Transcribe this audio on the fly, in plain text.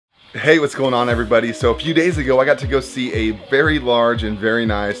Hey, what's going on, everybody? So a few days ago, I got to go see a very large and very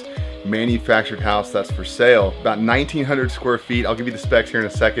nice manufactured house that's for sale. About 1,900 square feet. I'll give you the specs here in a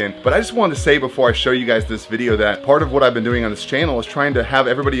second. But I just wanted to say before I show you guys this video that part of what I've been doing on this channel is trying to have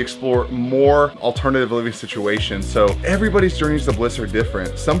everybody explore more alternative living situations. So everybody's journeys to Bliss are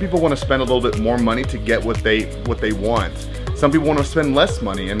different. Some people want to spend a little bit more money to get what they want. Some people want to spend less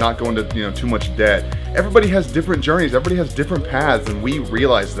money and not go into too much debt. Everybody has different journeys, everybody has different paths, and we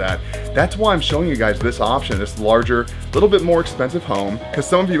realize that. That's why I'm showing you guys this option, this larger, little bit more expensive home, because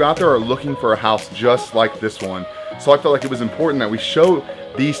some of you out there are looking for a house just like this one. So I felt like it was important that we show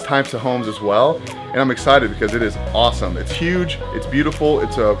these types of homes as well, and I'm excited because it is awesome. It's huge, it's beautiful,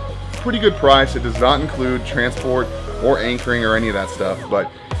 it's a pretty good price. It does not include transport or anchoring or any of that stuff, but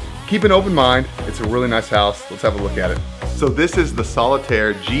keep an open mind. It's a really nice house. Let's have a look at it. So this is the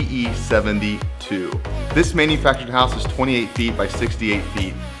Solitaire GE72. This manufactured house is 28 feet by 68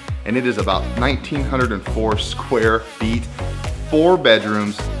 feet, and it is about 1,904 square feet, 4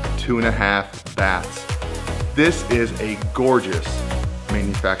 bedrooms, 2.5 baths. This is a gorgeous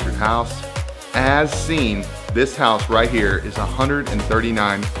manufactured house. As seen, this house right here is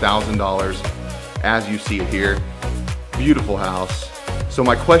 $139,000 as you see it here. Beautiful house. So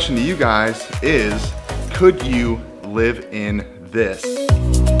my question to you guys is, could you live in this?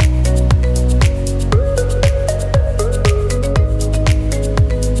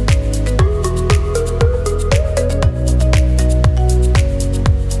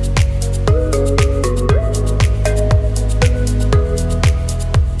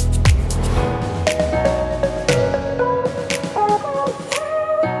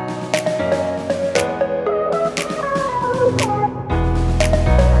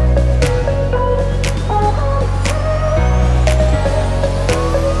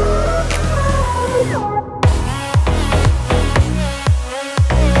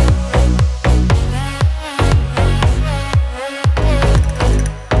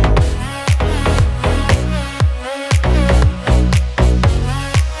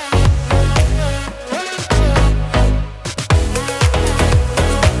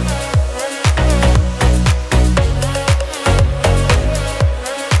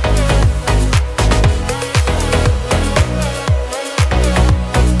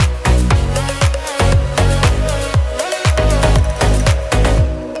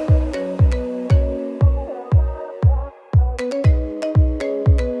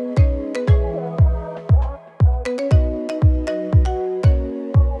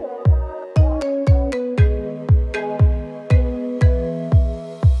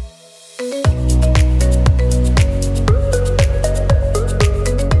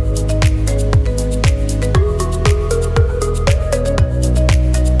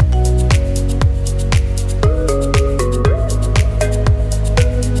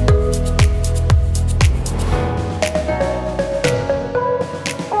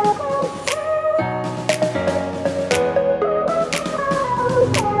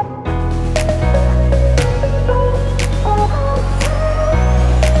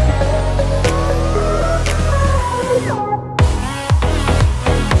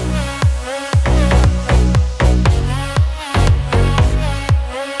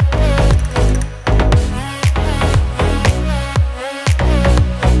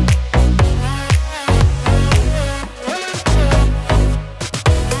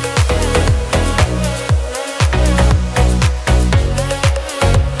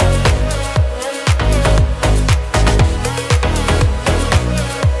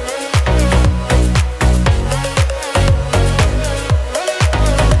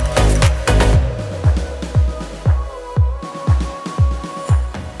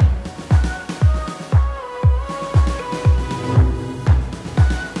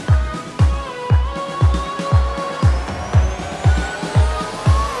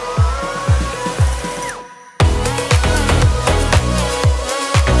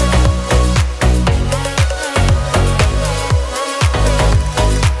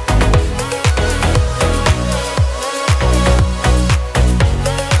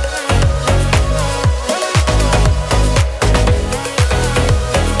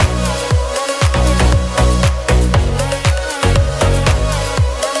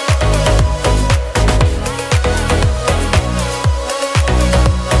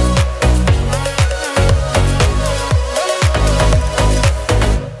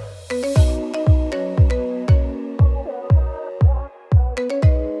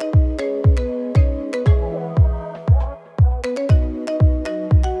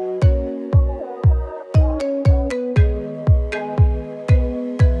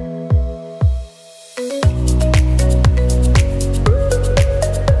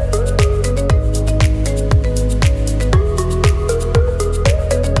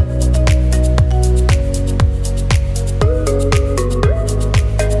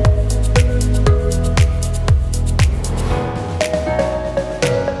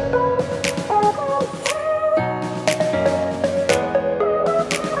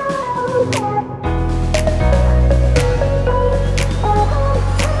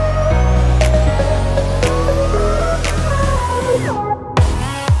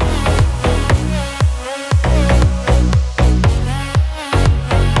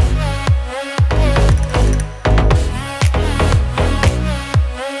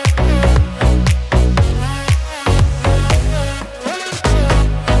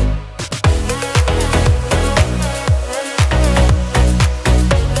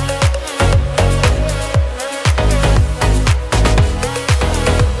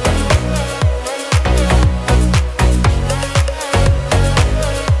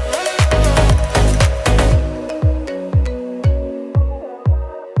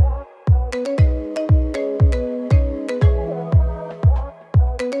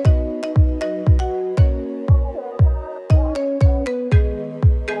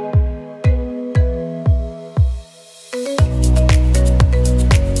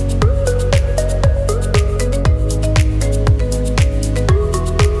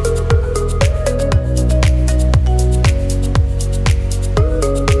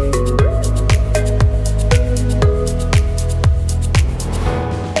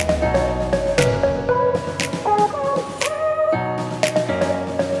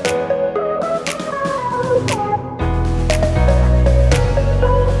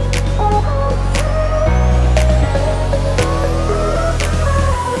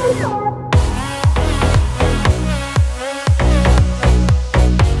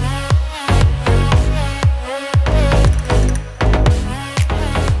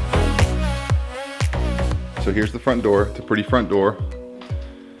 So here's the front door. It's a pretty front door.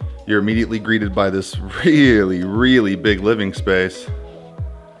 You're immediately greeted by this really, really big living space.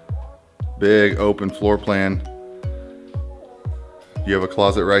 Big open floor plan. You have a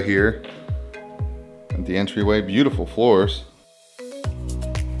closet right here at the entryway. Beautiful floors.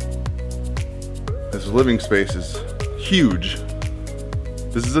 This living space is huge.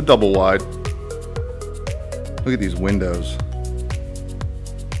 This is a double wide. Look at these windows.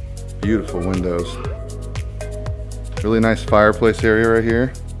 Beautiful windows. Really nice fireplace area right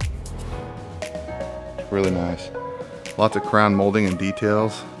here. Really nice. Lots of crown molding and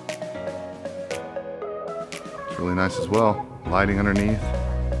details. It's really nice as well. Lighting underneath.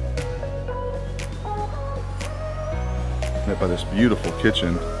 Met by this beautiful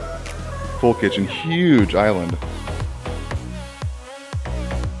kitchen. Full kitchen, huge island.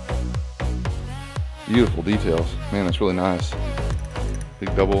 Beautiful details. Man, that's really nice.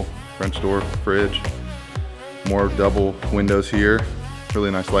 Big double French door, fridge. More double windows here.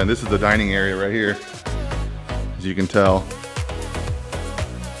 Really nice lighting. This is the dining area right here, as you can tell.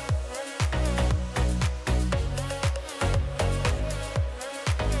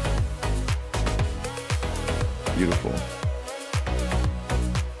 Beautiful.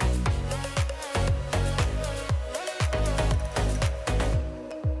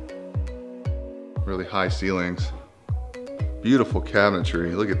 Really high ceilings. Beautiful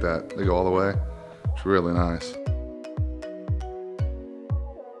cabinetry. Look at that. They go all the way. It's really nice.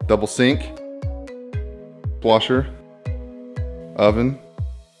 Double sink, washer, oven,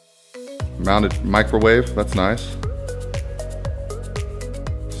 mounted microwave. That's nice.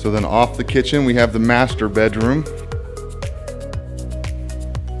 So then off the kitchen, we have the master bedroom.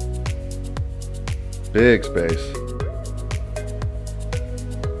 Big space.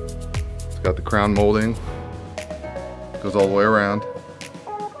 It's got the crown molding. Goes all the way around.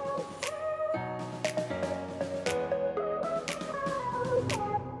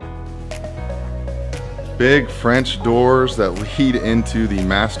 Big French doors that lead into the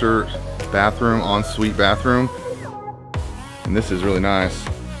master bathroom, ensuite bathroom. And this is really nice.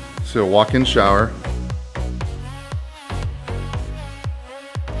 So a walk-in shower.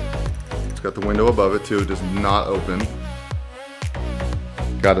 It's got the window above it too, it does not open.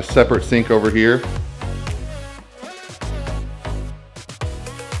 Got a separate sink over here.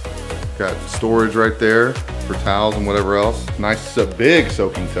 Got storage right there for towels and whatever else. Nice, big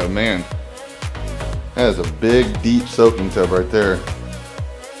soaking tub, man. That is a big, deep soaking tub right there.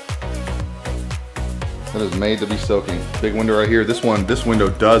 That is made to be soaking. Big window right here. This window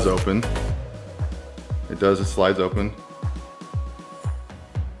does open. It does, it slides open.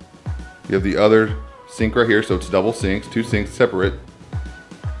 You have the other sink right here, so it's double sinks, two sinks separate.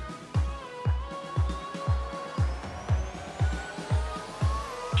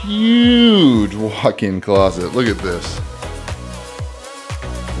 Huge walk-in closet. Look at this.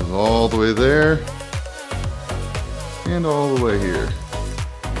 Goes all the way there and all the way here.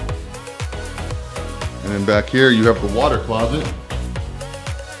 And then back here you have the water closet,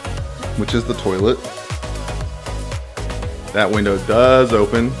 which is the toilet. That window does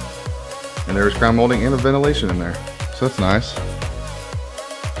open, and there's crown molding and a ventilation in there. So that's nice.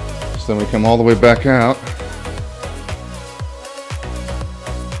 So then we come all the way back out.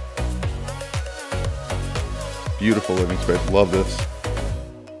 Beautiful living space, love this.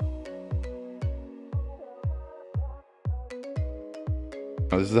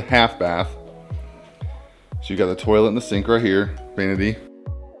 Now this is a half bath. So you got the toilet and the sink right here, vanity.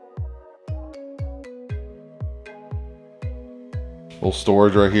 Little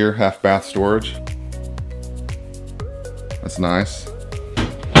storage right here, half bath storage. That's nice.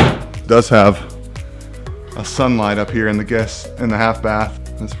 It does have a sunlight up here in the half bath.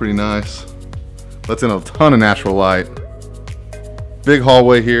 That's pretty nice. Lets in a ton of natural light. Big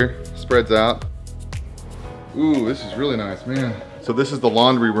hallway here, spreads out. Ooh, this is really nice, man. So this is the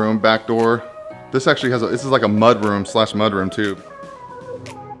laundry room, back door. This actually has this is like a mud room slash mud room too.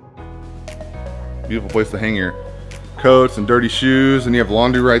 Beautiful place to hang your coats and dirty shoes, and you have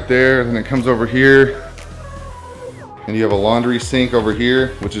laundry right there, and it comes over here. And you have a laundry sink over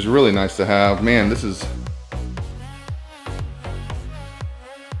here, which is really nice to have. Man, this is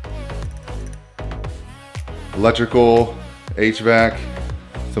electrical, HVAC.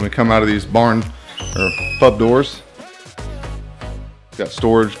 So when we come out of these barn or pub doors, got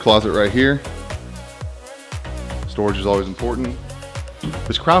storage closet right here. Storage is always important.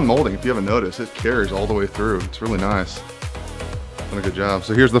 This crown molding, if you haven't noticed, it carries all the way through. It's really nice. Done a good job.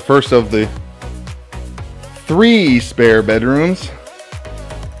 So here's the first of the 3 spare bedrooms.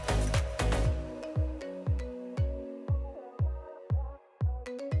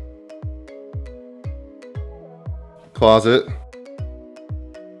 closet.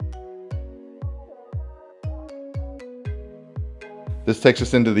 This takes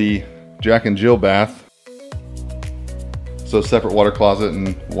us into the Jack and Jill bath. So separate water closet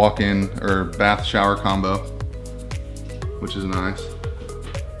and walk-in or bath shower combo, which is nice.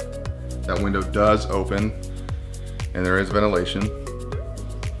 That window does open and there is ventilation.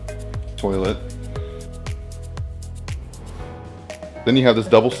 Toilet. Then you have this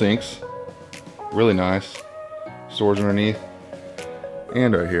double sinks. Really nice. Storage underneath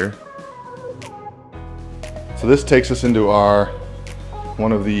and right here. So this takes us into our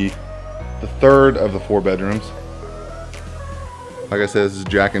one of the third of the 4 bedrooms. Like I said, this is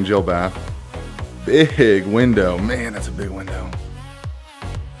Jack and Jill bath. Big window. Man, that's a big window.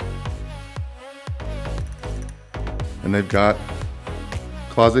 And they've got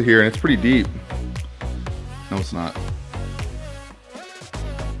a closet here, and it's pretty deep. No, it's not.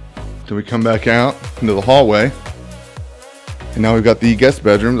 Then we come back out into the hallway. And now we've got the guest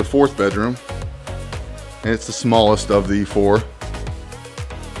bedroom, the 4th bedroom. And it's the smallest of the 4.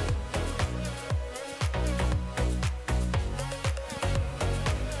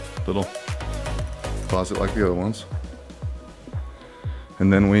 Little closet like the other ones.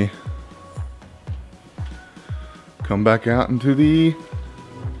 And then we come back out into the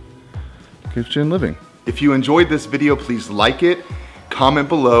kitchen living. If you enjoyed this video, please like it. Comment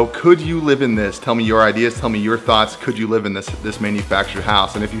below, could you live in this? Tell me your ideas, tell me your thoughts. Could you live in this manufactured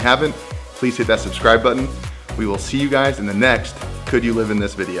house? And if you haven't, please hit that subscribe button. We will see you guys in the next Could You Live in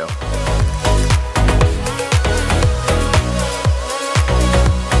This video.